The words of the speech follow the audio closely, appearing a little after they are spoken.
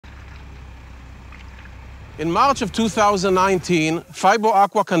In March of 2019, Phibro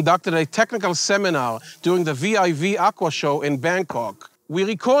Aqua conducted a technical seminar during the VIV Aqua show in Bangkok. We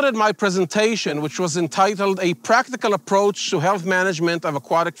recorded my presentation, which was entitled A Practical Approach to Health Management of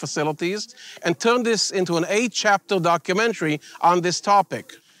Aquatic Facilities, and turned this into an 8-chapter documentary on this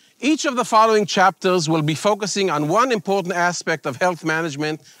topic. Each of the following chapters will be focusing on one important aspect of health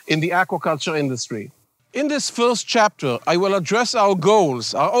management in the aquaculture industry. In this first chapter, I will address our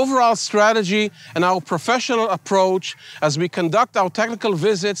goals, our overall strategy, and our professional approach as we conduct our technical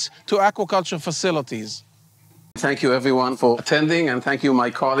visits to aquaculture facilities. Thank you everyone for attending, and thank you my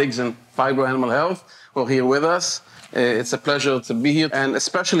colleagues in Phibro Animal Health who are here with us. It's a pleasure to be here, and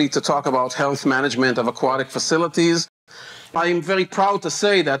especially to talk about health management of aquatic facilities. I am very proud to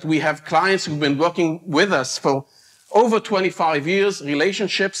say that we have clients who've been working with us for over 25 years,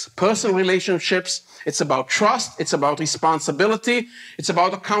 relationships, personal relationships. It's about trust, it's about responsibility, it's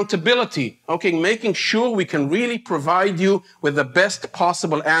about accountability, okay, making sure we can really provide you with the best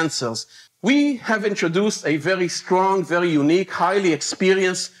possible answers. We have introduced a very strong, very unique, highly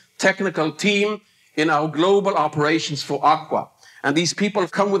experienced technical team in our global operations for Aqua. And these people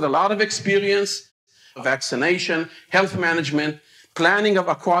come with a lot of experience, vaccination, health management, planning of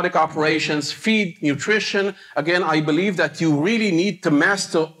aquatic operations, feed, nutrition. Again, I believe that you really need to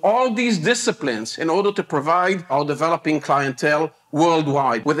master all these disciplines in order to provide our developing clientele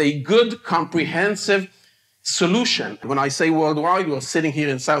worldwide with a good, comprehensive solution. When I say worldwide, we're sitting here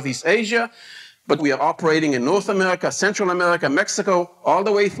in Southeast Asia, but we are operating in North America, Central America, Mexico, all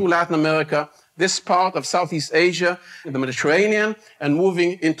the way through Latin America, this part of Southeast Asia, the Mediterranean, and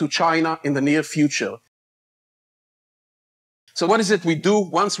moving into China in the near future. So what is it we do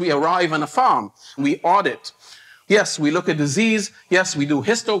once we arrive on a farm? We audit. Yes, we look at disease. Yes, we do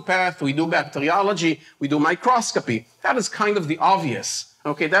histopath, we do bacteriology, we do microscopy. That is kind of the obvious.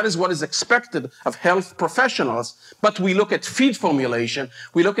 Okay, that is what is expected of health professionals. But we look at feed formulation,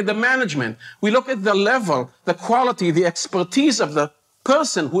 we look at the management, we look at the level, the quality, the expertise of the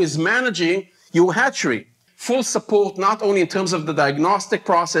person who is managing your hatchery. Full support, not only in terms of the diagnostic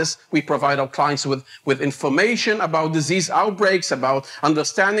process, we provide our clients with information about disease outbreaks, about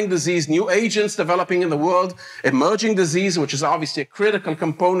understanding disease, new agents developing in the world, emerging disease, which is obviously a critical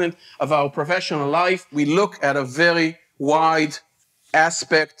component of our professional life. We look at a very wide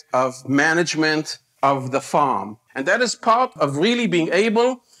aspect of management of the farm. And that is part of really being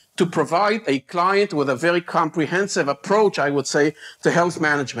able to provide a client with a very comprehensive approach, I would say, to health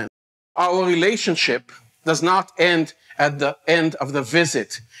management. Our relationship does not end at the end of the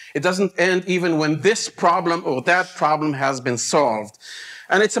visit. It doesn't end even when this problem or that problem has been solved.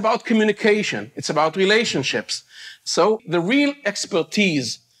 And it's about communication. It's about relationships. So the real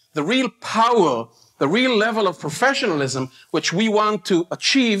expertise, the real power, the real level of professionalism which we want to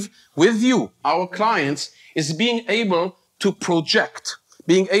achieve with you, our clients, is being able to project,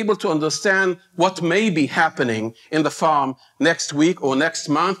 being able to understand what may be happening in the farm next week or next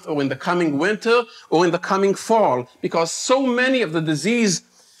month or in the coming winter or in the coming fall, because so many of the disease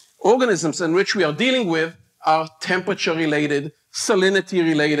organisms in which we are dealing with are temperature-related,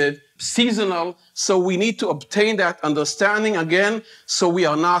 salinity-related, seasonal, so we need to obtain that understanding again so we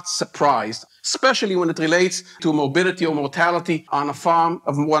are not surprised, especially when it relates to morbidity or mortality on a farm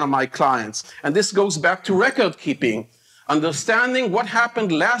of one of my clients. And this goes back to record keeping. Understanding what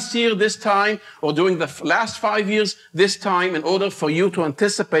happened last year this time, or during the last 5 years this time, in order for you to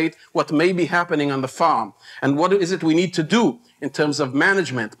anticipate what may be happening on the farm. And what is it we need to do in terms of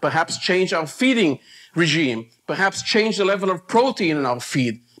management? Perhaps change our feeding regime. Perhaps change the level of protein in our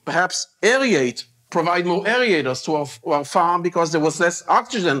feed. Perhaps aerate, provide more aerators to our farm because there was less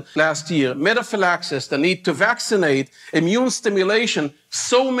oxygen last year. Metaphylaxis, the need to vaccinate, immune stimulation,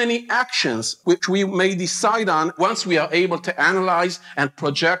 so many actions which we may decide on once we are able to analyze and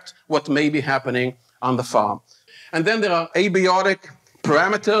project what may be happening on the farm. And then there are abiotic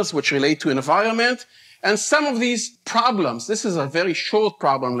parameters which relate to environment. And some of these problems, this is a very short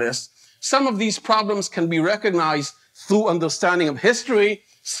problem list, some of these problems can be recognized through understanding of history,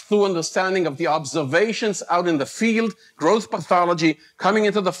 through understanding of the observations out in the field, growth pathology, coming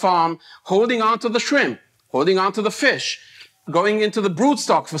into the farm, holding on to the shrimp, holding on to the fish, going into the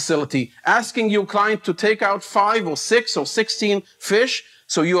broodstock facility, asking your client to take out 5 or 6 or 16 fish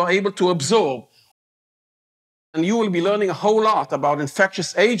so you are able to absorb. And you will be learning a whole lot about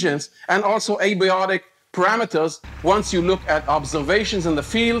infectious agents and also abiotic parameters once you look at observations in the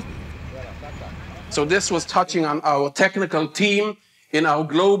field. So this was touching on our technical team in our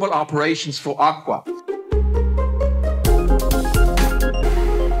global operations for Aqua.